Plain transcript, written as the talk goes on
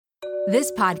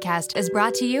This podcast is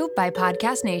brought to you by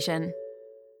Podcast Nation.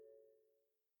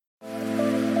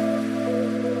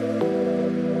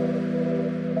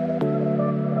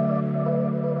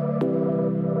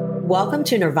 Welcome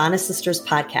to Nirvana Sisters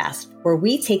podcast, where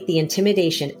we take the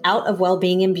intimidation out of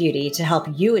well-being and beauty to help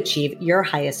you achieve your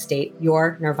highest state,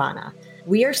 your nirvana.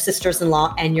 We are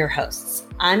sisters-in-law and your hosts.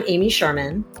 I'm Amy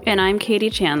Sherman. And I'm Katie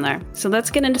Chandler. So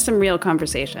let's get into some real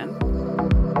conversation.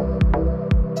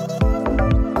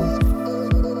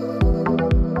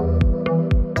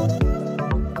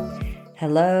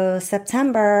 Hello,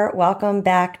 September. Welcome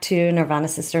back to Nirvana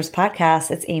Sisters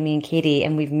podcast. It's Amy and Katie,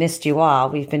 and we've missed you all.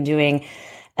 We've been doing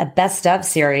a best of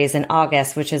series in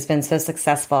August, which has been so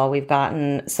successful. We've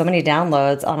gotten so many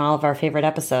downloads on all of our favorite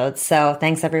episodes. So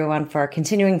thanks everyone for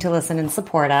continuing to listen and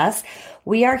support us.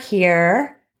 We are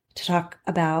here to talk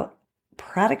about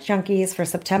product junkies for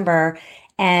September.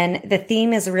 And the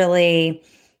theme is really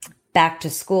back to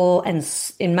school and,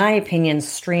 in my opinion,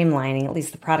 streamlining, at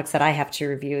least the products that I have to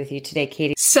review with you today,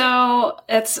 Katie. So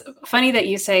it's funny that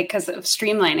you say, because of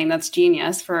streamlining, that's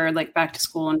genius for like back to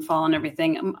school and fall and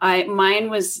everything. Mine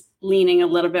was leaning a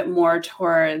little bit more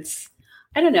towards,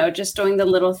 I don't know, just doing the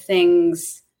little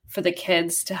things for the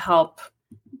kids to help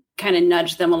kind of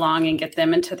nudge them along and get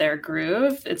them into their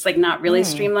groove. It's like not really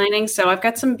streamlining. So I've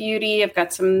got some beauty, I've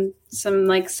got some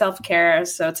like self-care.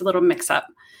 So it's a little mix up.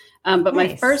 But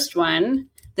my first one,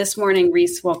 this morning,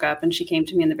 Reese woke up and she came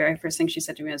to me, and the very first thing she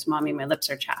said to me was, "Mommy, my lips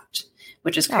are chapped,"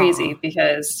 which is crazy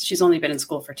because she's only been in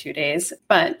school for 2 days,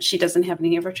 but she doesn't have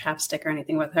any of her chapstick or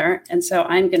anything with her. And so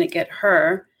I'm going to get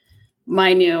her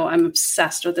I'm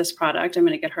obsessed with this product. I'm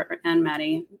going to get her and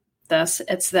Maddie this.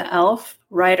 It's the e.l.f.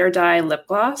 Ride or Die lip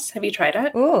gloss. Have you tried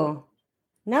it? Ooh,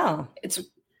 no. It's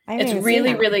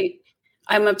really,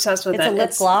 I'm obsessed with it. It's a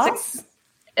lip gloss?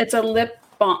 It's a lip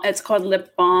balm. It's called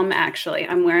lip balm, actually.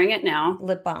 I'm wearing it now.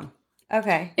 Lip balm.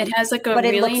 Okay. It has like a but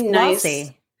really it looks nice,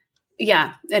 glossy.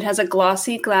 Yeah, it has a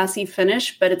glossy, glassy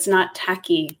finish, but it's not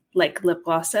tacky like lip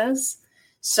gloss is.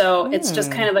 So it's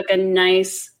just kind of like a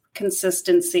nice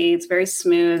consistency. It's very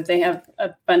smooth. They have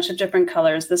a bunch of different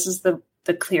colors. This is the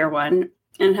clear one,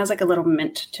 and it has like a little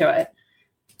mint to it.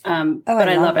 But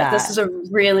I love it. This is a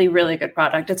really, really good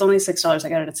product. It's only $6. I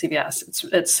got it at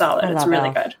CVS. It's solid. It's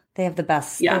really good. They have the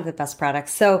best. Yeah. They have the best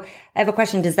products. So I have a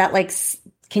question. Does that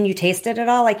can you taste it at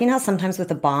all? Like, you know how sometimes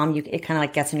with a balm, it kind of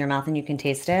like gets in your mouth and you can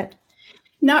taste it?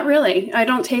 Not really. I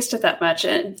don't taste it that much.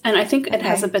 And I think it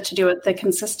has a bit to do with the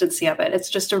consistency of it. It's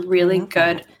just a really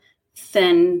good,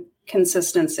 thin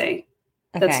consistency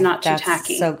that's not too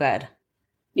tacky. So good.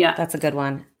 Yeah. That's a good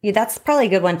one. Yeah, that's probably a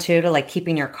good one too, to like keep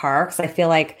in your car. Cause I feel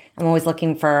like I'm always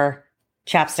looking for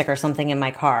chapstick or something in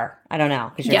my car. I don't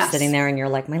know. Cause you're sitting there and you're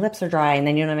like, my lips are dry, and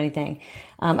then you don't have anything.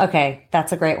 Okay.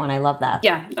 That's a great one. I love that.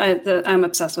 Yeah. I'm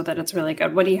obsessed with it. It's really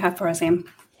good. What do you have for us, Aim?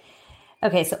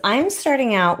 Okay. So I'm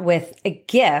starting out with a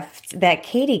gift that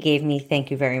Katie gave me.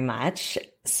 Thank you very much.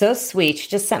 So sweet. She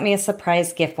just sent me a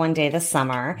surprise gift one day this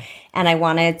summer, and I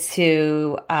wanted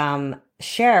to,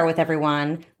 share with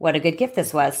everyone what a good gift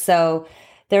this was. So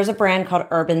there's a brand called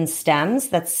Urban Stems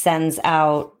that sends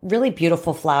out really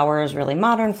beautiful flowers, really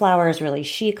modern flowers, really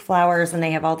chic flowers, and they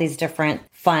have all these different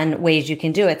fun ways you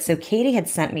can do it. So Katie had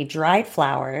sent me dried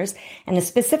flowers, and the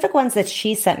specific ones that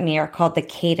she sent me are called the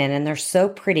Caden, and they're so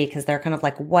pretty because they're kind of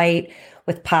like white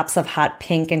with pops of hot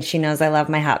pink, and she knows I love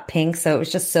my hot pink, so it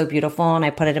was just so beautiful, and I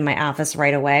put it in my office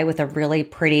right away with a really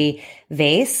pretty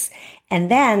vase. And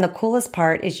then the coolest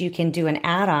part is you can do an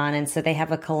add-on. And so they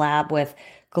have a collab with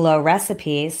Glow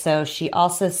Recipes. So she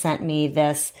also sent me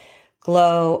this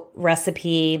Glow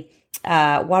Recipe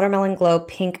Watermelon Glow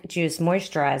Pink Juice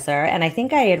Moisturizer. And I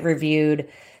think I had reviewed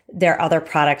their other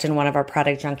product in one of our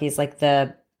product junkies, like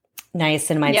the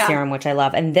niacinamide serum, which I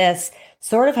love. And this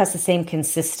sort of has the same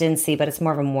consistency, but it's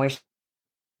more of a moisture.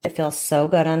 It feels so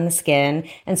good on the skin.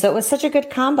 And so it was such a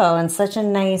good combo and such a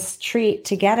nice treat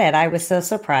to get it. I was so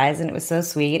surprised, and it was so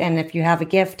sweet. And if you have a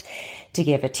gift to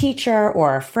give a teacher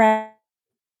or a friend,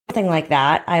 something like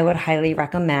that, I would highly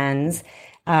recommend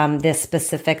this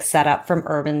specific setup from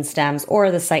Urban Stems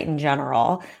or the site in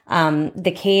general.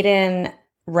 The Caden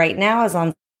right now is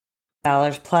on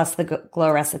 $1 plus the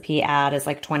Glow Recipe ad is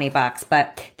like $20,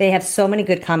 but they have so many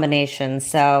good combinations.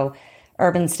 So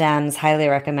Urban Stems, highly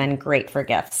recommend, great for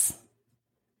gifts.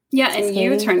 Yeah, and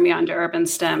you turned me on to Urban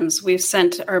Stems. We've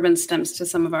sent Urban Stems to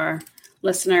some of our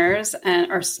listeners,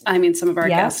 some of our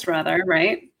guests rather,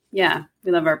 right? Yeah,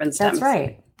 we love Urban Stems. That's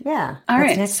right. Yeah. All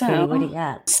right. So what do you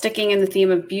got? Sticking in the theme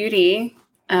of beauty,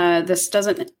 this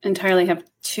doesn't entirely have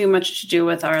too much to do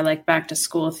with our like back to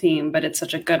school theme, but it's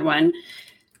such a good one.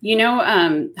 You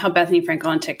know how Bethany Frankel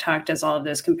on TikTok does all of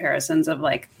those comparisons of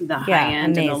like the high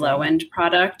end and the low end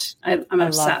product? I'm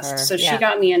obsessed. So she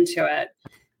got me into it.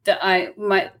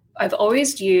 I've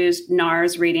always used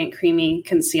NARS Radiant Creamy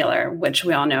Concealer, which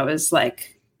we all know is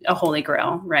like a holy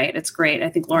grail, right? It's great. I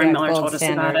think Lauren Miller told us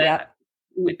about it. Yep.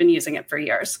 We've been using it for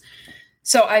years.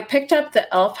 So I picked up the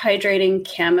e.l.f. Hydrating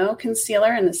Camo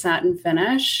Concealer in the satin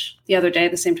finish the other day,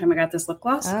 the same time I got this lip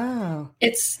gloss. Oh,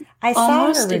 it's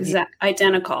almost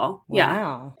identical. Wow.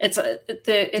 Yeah. It's do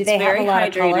they very have a lot hydrating.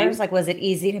 Of colors? Like, was it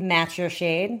easy to match your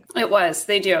shade? It was.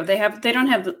 They do. They don't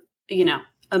have,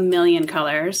 a million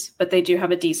colors, but they do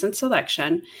have a decent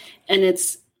selection, and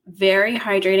it's very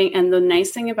hydrating. And the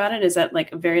nice thing about it is that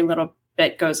like a very little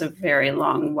bit goes a very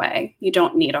long way. You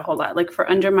don't need a whole lot. Like for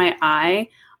under my eye,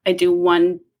 I do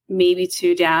 1, maybe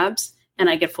 2 dabs and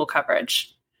I get full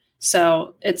coverage.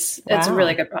 So it's a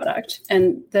really good product.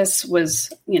 And this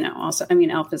was, also,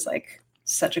 e.l.f. is like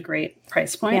such a great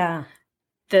price point. Yeah.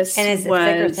 This and is it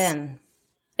thick or thin?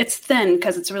 It's thin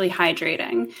because it's really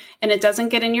hydrating and it doesn't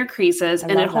get in your creases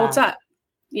and it holds up.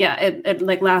 Yeah. It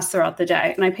like lasts throughout the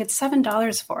day. And I paid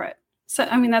 $7 for it. So,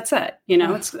 that's it.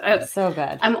 It's so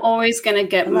good. I'm always going to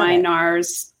get my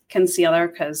NARS concealer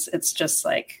because it's just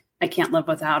like, I can't live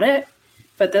without it,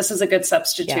 but this is a good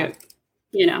substitute,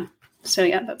 So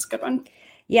yeah, that's a good one.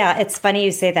 Yeah. It's funny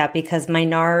you say that because my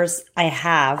NARS I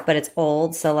have, but it's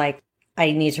old. So like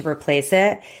I need to replace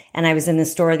it. And I was in the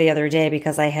store the other day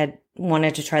because I had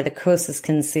wanted to try the Kosas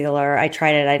concealer. I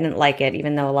tried it. I didn't like it,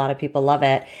 even though a lot of people love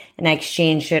it. And I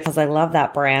exchanged it because I love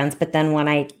that brand. But then when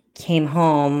I came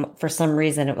home, for some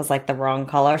reason, it was like the wrong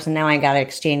color. So now I got to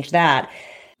exchange that.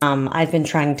 I've been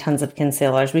trying tons of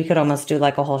concealers. We could almost do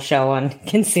like a whole show on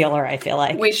concealer, I feel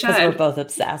like. We should. Because we're both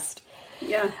obsessed.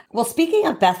 Yeah. Well, speaking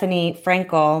of Bethany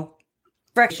Frankel,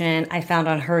 Friction, I found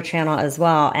on her channel as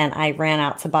well. And I ran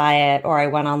out to buy it, or I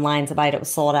went online to buy it. It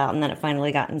was sold out and then it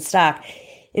finally got in stock.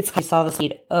 I saw this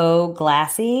lead, Oh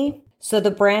Glassy. So the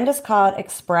brand is called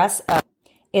Express O.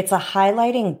 It's a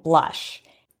highlighting blush.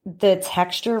 The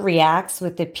texture reacts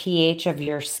with the pH of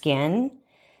your skin.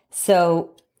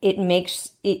 So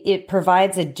it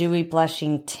provides a dewy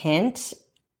blushing tint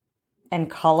and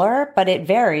color, but it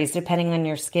varies depending on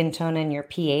your skin tone and your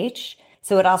pH.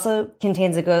 So it also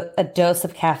contains a dose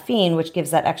of caffeine, which gives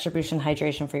that extra boost and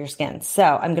hydration for your skin. So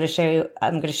I'm going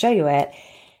to show you it.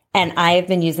 And I have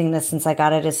been using this since I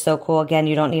got it. It's so cool. Again,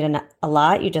 you don't need a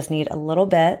lot. You just need a little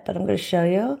bit, but I'm going to show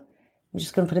you. I'm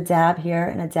just going to put a dab here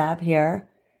and a dab here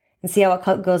and see how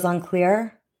it goes on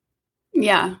clear.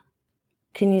 Yeah.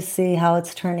 Can you see how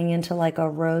it's turning into like a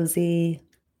rosy?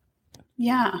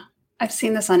 Yeah. I've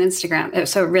seen this on Instagram.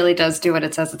 So it really does do what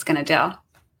it says it's going to do.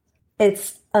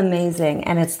 It's amazing.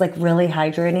 And it's like really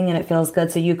hydrating and it feels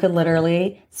good. So you could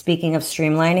literally, speaking of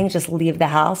streamlining, just leave the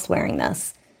house wearing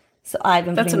this. So I've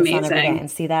been putting this on every day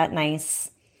and see that nice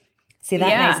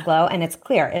glow. And it's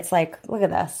clear. It's like, look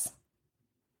at this.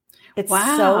 It's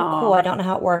so cool. I don't know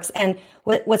how it works. And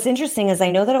what's interesting is I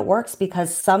know that it works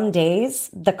because some days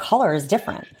the color is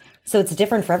different. So it's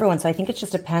different for everyone. So I think it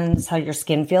just depends how your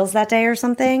skin feels that day or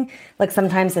something. Like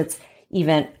sometimes it's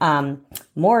even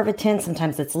more of a tint.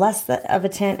 Sometimes it's less of a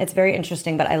tint. It's very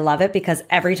interesting, but I love it because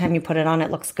every time you put it on,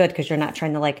 it looks good because you're not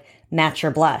trying to like match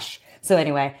your blush. So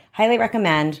anyway, highly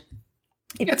recommend.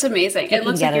 It's amazing. It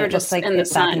looks like you're just in the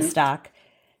sun. In stock.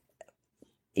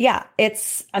 Yeah,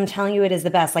 I'm telling you, it is the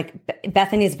best. Like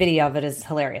Bethany's video of it is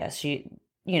hilarious. She's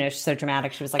so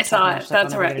dramatic. She was like, I saw it.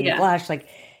 That's right. Yeah. Blush. Like,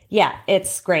 yeah,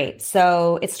 it's great.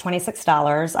 So it's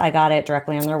 $26. I got it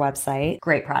directly on their website.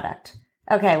 Great product.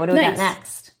 Okay. What do we got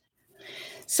next?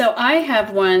 So I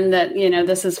have one that,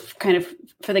 this is kind of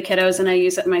for the kiddos and I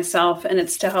use it myself and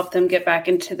it's to help them get back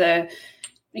into the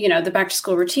back to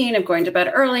school routine of going to bed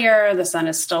earlier. The sun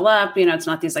is still up. It's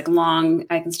not these like long,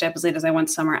 I can stay up as late as I want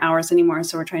summer hours anymore.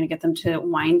 So we're trying to get them to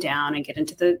wind down and get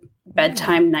into the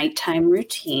bedtime, nighttime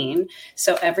routine.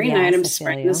 So every night I'm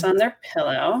spraying this on their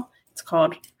pillow. It's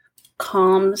called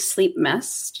Calm Sleep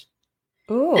Mist.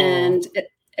 Ooh. And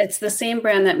it's the same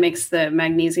brand that makes the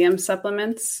magnesium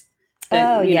supplements.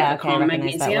 Calm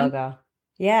magnesium. That logo.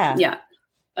 Yeah. Yeah.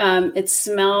 It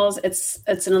smells, it's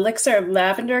an elixir of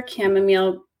lavender,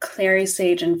 chamomile, clary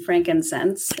sage, and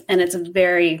frankincense. And it's a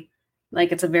very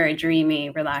dreamy,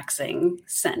 relaxing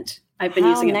scent. I've been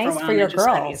using it for a while. For your girls.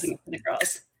 Started using it for the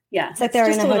girls. Yeah. It's like they're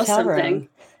in a hotel room.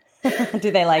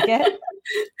 Do they like it?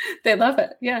 They love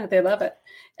it. Yeah, they love it.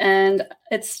 And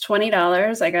it's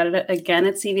 $20. I got it again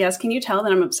at CVS. Can you tell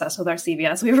that I'm obsessed with our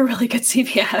CVS? We have a really good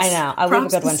CVS. I know. We have a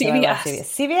good one too. I love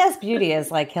CVS. CVS Beauty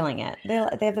is like killing it. They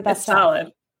have the best stuff.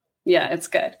 Solid. Yeah, it's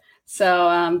good.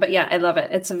 So, but yeah, I love it.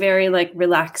 It's a very like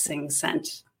relaxing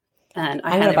scent. And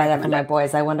I'm going to buy that for my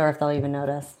boys. I wonder if they'll even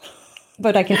notice.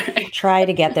 But I can try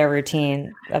to get their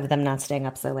routine of them not staying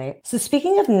up so late. So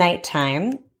speaking of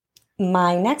nighttime,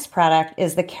 my next product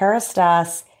is the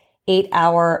Kerastase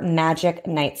 8-Hour Magic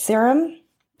Night Serum.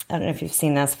 I don't know if you've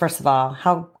seen this. First of all,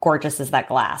 how gorgeous is that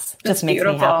glass? Just makes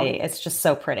me happy. It's just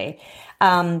so pretty.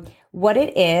 What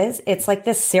it is, it's like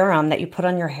this serum that you put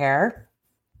on your hair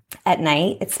at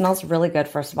night. It smells really good,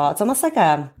 first of all. It's almost like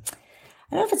I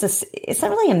don't know if it's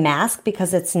not really a mask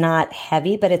because it's not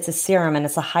heavy, but it's a serum and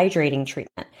it's a hydrating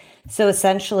treatment. So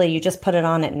essentially you just put it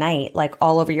on at night, like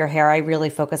all over your hair. I really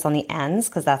focus on the ends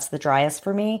because that's the driest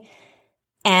for me.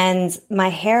 And my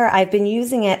hair, I've been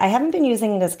using it. I haven't been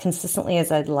using it as consistently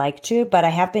as I'd like to, but I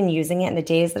have been using it. And the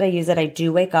days that I use it, I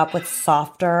do wake up with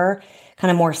softer, kind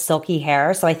of more silky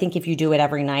hair. So I think if you do it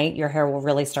every night, your hair will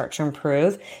really start to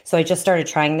improve. So I just started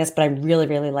trying this, but I really,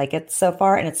 really like it so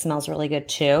far. And it smells really good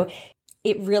too.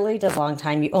 It really does a long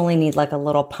time. You only need like a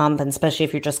little pump, and especially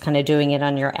if you're just kind of doing it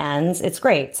on your ends, it's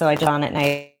great. So I do it on at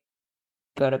night,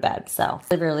 go to bed. So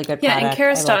it's a really good product. And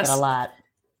Kerastase, I like it a lot.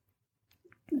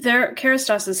 Their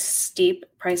Kerastase is steep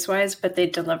price-wise, but they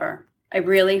deliver. I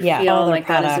really feel like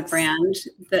that is a brand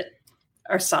that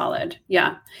are solid.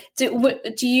 Yeah.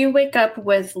 Do you wake up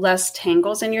with less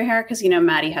tangles in your hair? Because,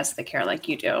 Maddie has thick hair like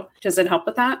you do. Does it help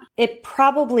with that? It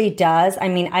probably does. I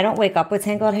mean, I don't wake up with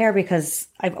tangled hair because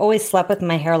I've always slept with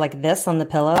my hair like this on the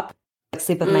pillow. I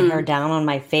sleep with my hair down on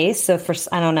my face. So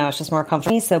I don't know, it's just more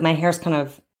comfortable. So my hair's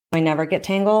I never get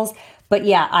tangles. But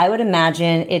yeah, I would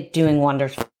imagine it doing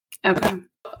wonders. Okay.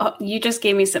 You just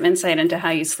gave me some insight into how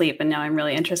you sleep, and now I'm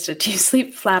really interested. Do you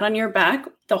sleep flat on your back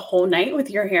the whole night with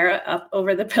your hair up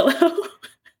over the pillow?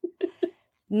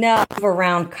 No, I move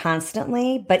around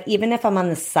constantly, but even if I'm on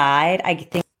the side, I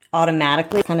think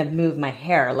automatically kind of move my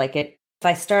hair. Like if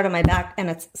I start on my back and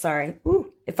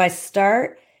if I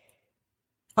start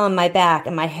on my back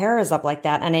and my hair is up like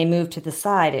that and I move to the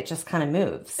side, it just kind of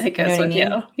moves. It goes with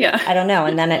you. Yeah. I don't know.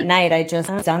 And then at night, I just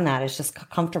done that. It's just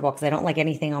comfortable because I don't like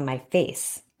anything on my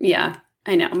face. Yeah,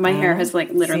 I know. My hair has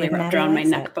literally wrapped around my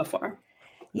neck before.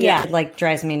 Yeah, it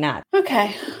drives me nuts.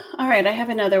 Okay. All right. I have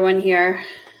another one here.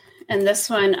 And this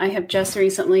one I have just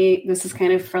recently, this is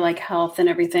kind of for health and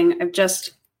everything. I've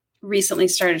just recently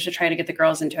started to try to get the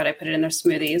girls into it. I put it in their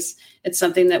smoothies. It's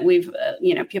something that we've,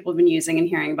 people have been using and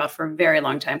hearing about for a very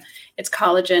long time. It's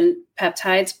collagen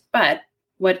peptides. But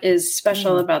what is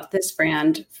special about this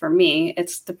brand for me,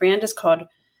 the brand is called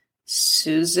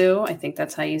Suzu. I think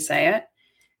that's how you say it.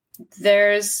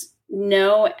 There's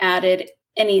no added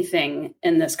anything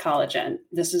in this collagen.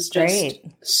 This is just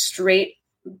straight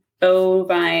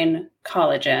bovine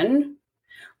collagen,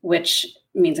 which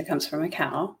means it comes from a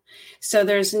cow. So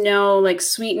there's no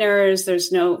sweeteners,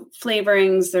 there's no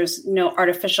flavorings, there's no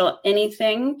artificial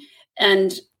anything.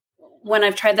 And when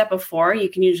I've tried that before, you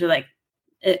can usually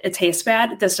it tastes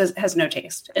bad. This has no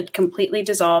taste. It completely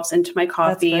dissolves into my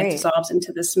coffee. It dissolves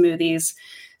into the smoothies.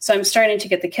 So I'm starting to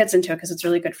get the kids into it because it's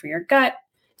really good for your gut.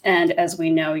 And as we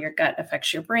know, your gut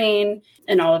affects your brain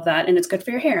and all of that. And it's good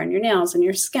for your hair and your nails and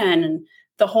your skin and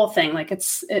the whole thing.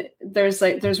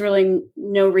 There's really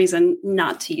no reason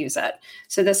not to use it.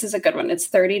 So this is a good one. It's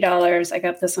 $30. I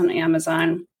got this on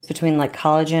Amazon. Between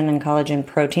collagen and collagen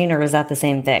protein, or is that the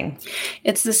same thing?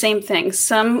 It's the same thing.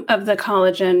 Some of the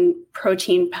collagen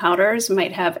protein powders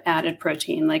might have added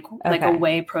protein, like a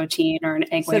whey protein or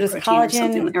an egg whey protein. So does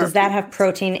collagen, does that have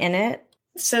protein in it?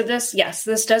 So this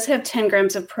does have 10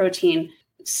 grams of protein.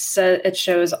 So it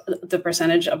shows the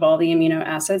percentage of all the amino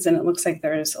acids, and it looks like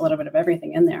there's a little bit of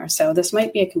everything in there. So this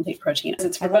might be a complete protein.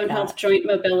 It's for bone health, joint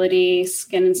mobility,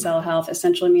 skin and cell health,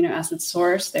 essential amino acid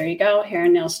source. There you go. Hair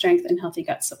and nail strength and healthy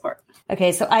gut support.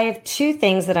 Okay. So I have two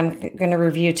things that I'm going to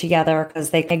review together because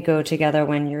they could go together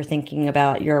when you're thinking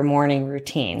about your morning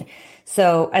routine.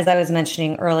 So as I was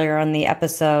mentioning earlier on the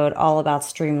episode, all about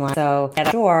streamline. So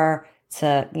at door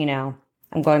to,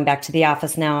 I'm going back to the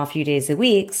office now a few days a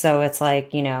week. So it's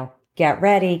get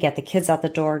ready, get the kids out the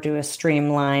door, do a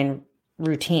streamline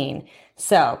routine.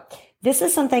 So this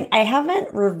is something I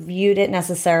haven't reviewed it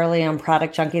necessarily on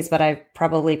Product Junkies, but I've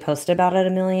probably posted about it a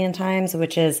million times,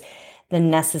 which is the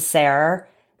Necessaire,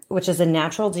 which is a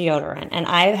natural deodorant. And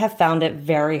I have found it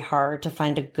very hard to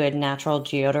find a good natural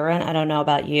deodorant. I don't know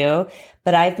about you,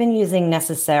 but I've been using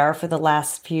Necessaire for the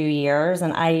last few years.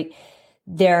 And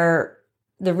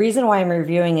the reason why I'm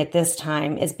reviewing it this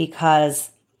time is because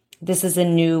this is a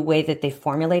new way that they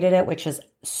formulated it, which is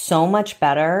so much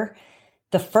better.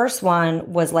 The first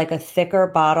one was a thicker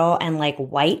bottle and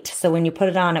white. So when you put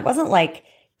it on, it wasn't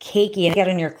cakey and get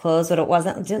in your clothes, but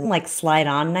it didn't like slide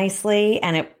on nicely.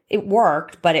 And it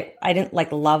worked, but I didn't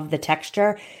like love the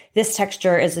texture. This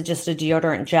texture is just a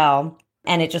deodorant gel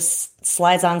and it just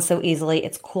slides on so easily.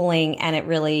 It's cooling and it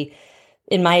really,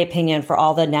 in my opinion, for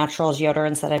all the natural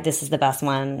deodorants this is the best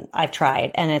one I've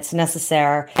tried, and it's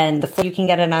Necessaire. And you can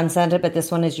get it unscented, but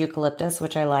this one is eucalyptus,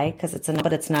 which I like because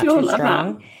but it's not too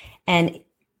strong. That. And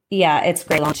yeah, it's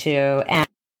great too. And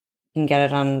you can get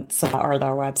it on or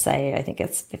their website. I think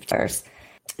it's $50.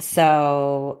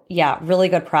 So yeah, really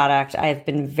good product. I've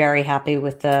been very happy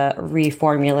with the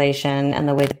reformulation and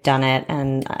the way they've done it.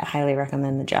 And I highly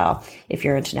recommend the gel if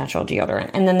you're into natural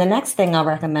deodorant. And then the next thing I'll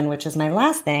recommend, which is my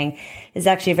last thing, is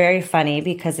actually very funny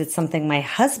because it's something my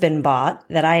husband bought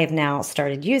that I have now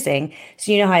started using.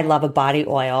 So you know how I love a body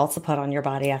oil to put on your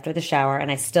body after the shower.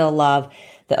 And I still love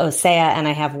the Osea, and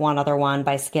I have one other one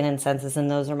by Skin and Senses.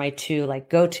 And those are my two like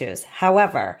go-tos.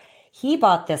 However, he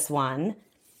bought this one.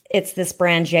 It's this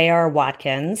brand J.R.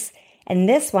 Watkins. And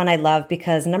this one I love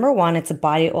because number one, it's a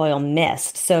body oil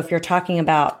mist. So if you're talking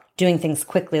about doing things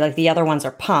quickly, like the other ones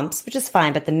are pumps, which is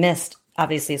fine, but the mist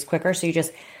obviously is quicker. So you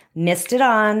just mist it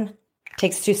on,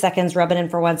 takes 2 seconds, rub it in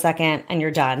for 1 second, and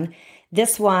you're done.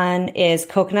 This one is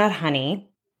coconut honey.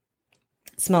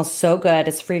 It smells so good.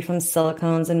 It's free from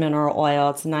silicones and mineral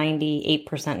oil. It's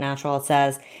 98% natural, it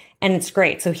says. And it's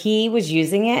great. So he was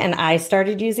using it and I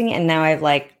started using it, and now I've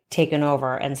like taken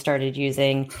over and started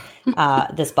using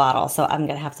this bottle. So I'm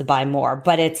going to have to buy more,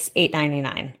 but it's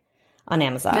 $8.99 on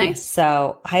Amazon. Nice.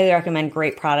 So highly recommend.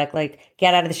 Great product. Like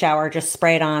get out of the shower, just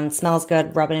spray it on, smells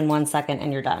good, rub it in 1 second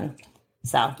and you're done.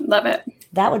 So love it.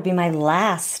 That would be my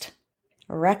last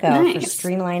reco for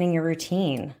streamlining your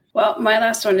routine. Well, my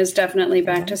last one is definitely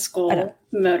back to school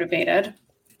motivated.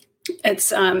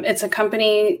 It's a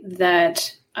company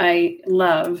that I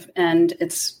love, and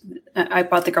I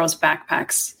bought the girls'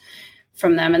 backpacks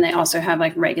from them, and they also have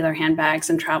like regular handbags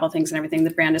and travel things and everything.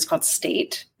 The brand is called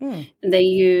State. They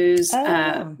use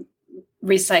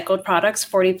recycled products.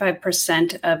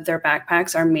 45% of their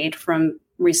backpacks are made from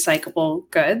recyclable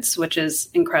goods, which is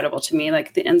incredible to me.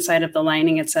 Like the inside of the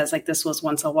lining, it says like this was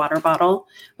once a water bottle,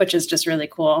 which is just really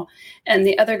cool. And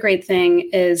the other great thing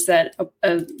is that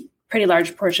a pretty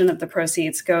large portion of the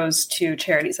proceeds goes to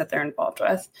charities that they're involved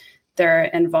with. They're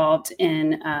involved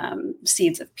in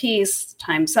Seeds of Peace,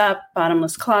 Time's Up,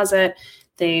 Bottomless Closet.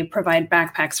 They provide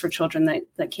backpacks for children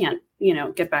that can't,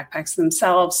 get backpacks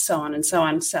themselves, so on and so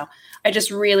on. So I just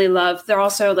really love, they're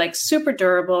also like super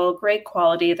durable, great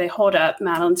quality. They hold up.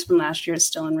 Madeline's from last year is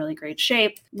still in really great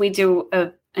shape. We do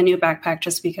a new backpack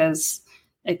just because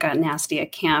it got nasty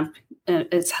at camp.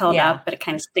 It's held up, but it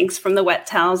kind of stinks from the wet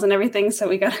towels and everything. So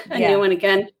we got a new one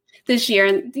again this year.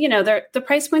 And, the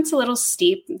price point's a little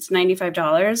steep. It's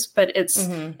 $95, but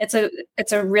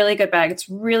it's a really good bag. It's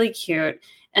really cute.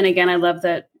 And again, I love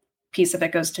that piece of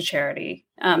it goes to charity.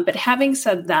 But having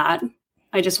said that,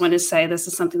 I just want to say this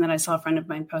is something that I saw a friend of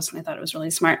mine post and I thought it was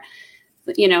really smart.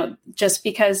 Just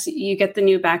because you get the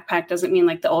new backpack doesn't mean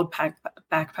like the old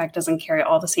backpack doesn't carry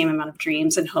all the same amount of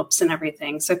dreams and hopes and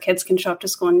everything. So kids can show up to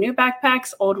school in new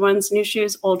backpacks, old ones, new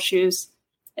shoes, old shoes.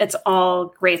 It's all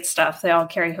great stuff. They all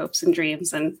carry hopes and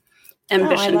dreams and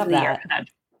ambition for the year ahead.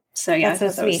 So yeah,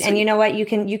 that's so sweet. And you know what? You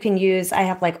can use, I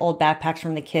have like old backpacks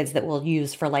from the kids that we'll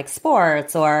use for like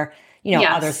sports or,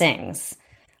 other things.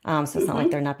 So it's not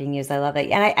like they're not being used. I love it.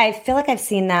 And I feel like I've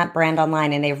seen that brand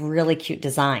online and they have really cute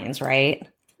designs, right?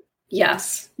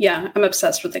 Yes. Yeah. I'm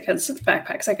obsessed with the kids'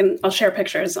 backpacks. I'll share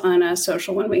pictures on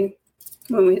social when we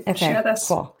share this.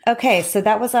 Cool. Okay. So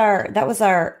that was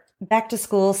our back to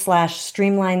school /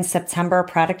 streamline September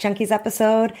Product Junkies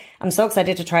episode. I'm so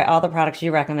excited to try all the products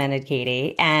you recommended,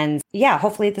 Katie. And yeah,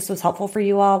 hopefully this was helpful for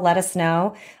you all. Let us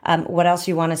know what else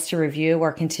you want us to review.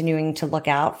 We're continuing to look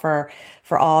out for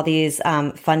all these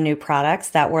fun new products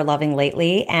that we're loving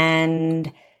lately.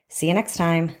 And see you next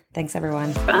time. Thanks,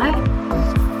 everyone. Bye.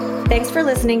 Thanks for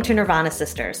listening to Nirvana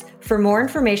Sisters. For more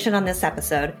information on this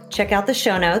episode, check out the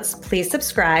show notes, please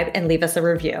subscribe, and leave us a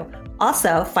review.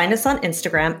 Also, find us on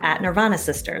Instagram at Nirvana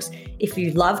Sisters. If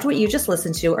you loved what you just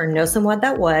listened to or know someone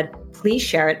that would, please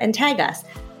share it and tag us.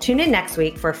 Tune in next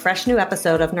week for a fresh new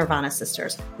episode of Nirvana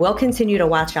Sisters. We'll continue to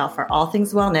watch out for all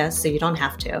things wellness so you don't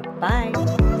have to. Bye.